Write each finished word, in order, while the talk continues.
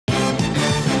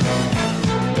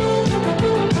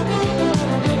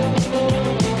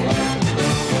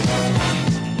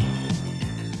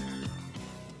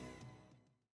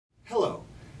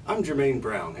I'm Jermaine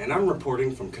Brown, and I'm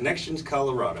reporting from Connections,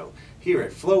 Colorado, here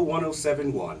at Flow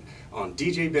 1071 on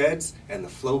DJ Bedz and the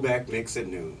FloBack Mix at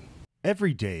noon.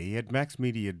 Every day at Max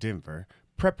Media Denver,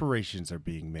 preparations are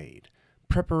being made.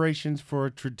 Preparations for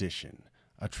a tradition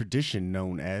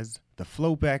known as the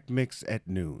FloBack Mix at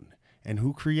noon. And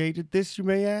who created this, you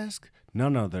may ask?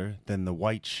 None other than the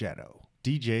White Shadow,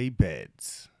 DJ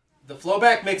Bedz. The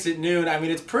FloBack Mix at noon, I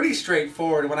mean, it's pretty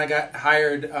straightforward. When I got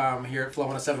hired here at Flow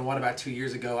 1071 about 2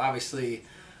 years ago, obviously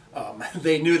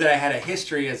they knew that I had a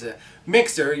history as a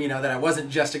mixer, you know, that I wasn't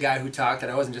just a guy who talked, that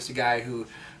I wasn't just a guy who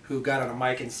got on a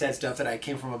mic and said stuff, that I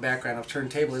came from a background of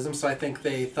turntablism. So I think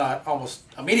they thought almost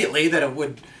immediately that it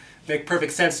would make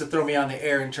perfect sense to throw me on the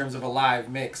air in terms of a live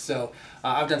mix. So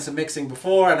I've done some mixing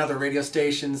before on other radio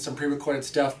stations, some pre-recorded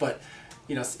stuff, but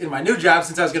you know, in my new job,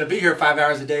 since I was going to be here 5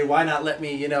 hours a day, why not let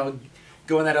me, you know,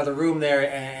 go in that other room there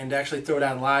and actually throw it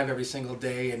on live every single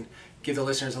day and give the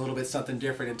listeners a little bit something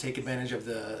different and take advantage of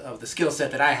the skill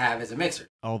set that I have as a mixer.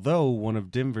 Although one of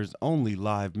Denver's only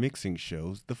live mixing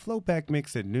shows, the FloBack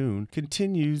Mix at noon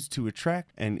continues to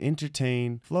attract and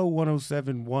entertain Flow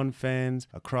 1071 fans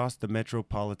across the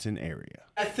metropolitan area.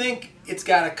 I think it's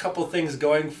got a couple things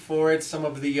going for it. Some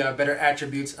of the better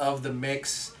attributes of the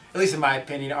mix, at least in my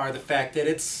opinion, are the fact that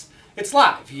it's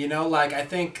live, you know? Like, I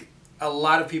think a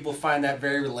lot of people find that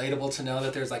very relatable, to know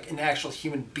that there's like an actual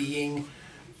human being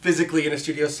physically in a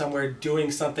studio somewhere doing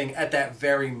something at that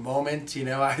very moment, you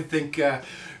know? I think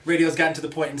radio's gotten to the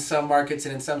point in some markets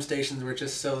and in some stations where it's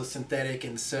just so synthetic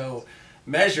and so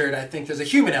measured. I think there's a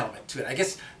human element to it. I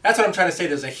guess that's what I'm trying to say.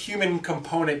 There's a human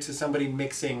component to somebody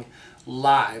mixing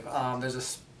live. There's a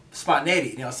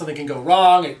spontaneity, you know, something can go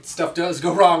wrong, stuff does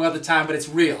go wrong all the time, but it's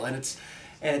real, and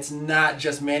it's not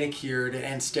just manicured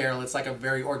and sterile. It's like a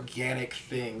very organic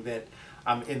thing that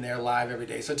I'm in there live every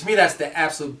day. So to me, that's the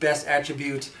absolute best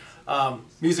attribute.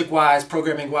 Music-wise,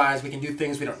 programming-wise, we can do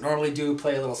things we don't normally do,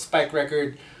 play a little spike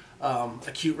record,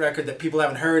 a cute record that people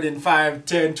haven't heard in 5,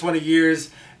 10, 20 years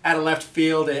out of left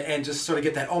field, and just sort of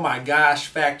get that oh my gosh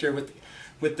factor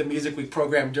with the music we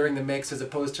program during the mix as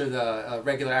opposed to the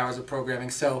regular hours of programming.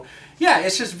 So yeah,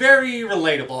 it's just very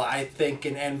relatable, I think,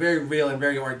 and very real and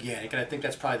very organic, and I think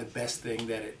that's probably the best thing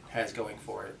that it has going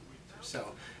for it.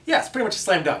 So yeah, it's pretty much a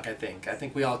slam dunk, I think. I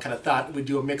think we all kind of thought we'd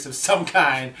do a mix of some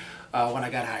kind when I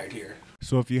got hired here.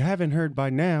 So if you haven't heard by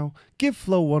now, give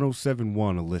Flow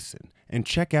 1071 a listen and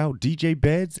check out DJ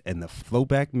Bedz and the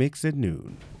FloBack Mix at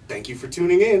noon. Thank you for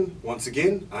tuning in. Once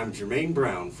again, I'm Jermaine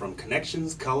Brown from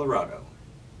Connections, Colorado.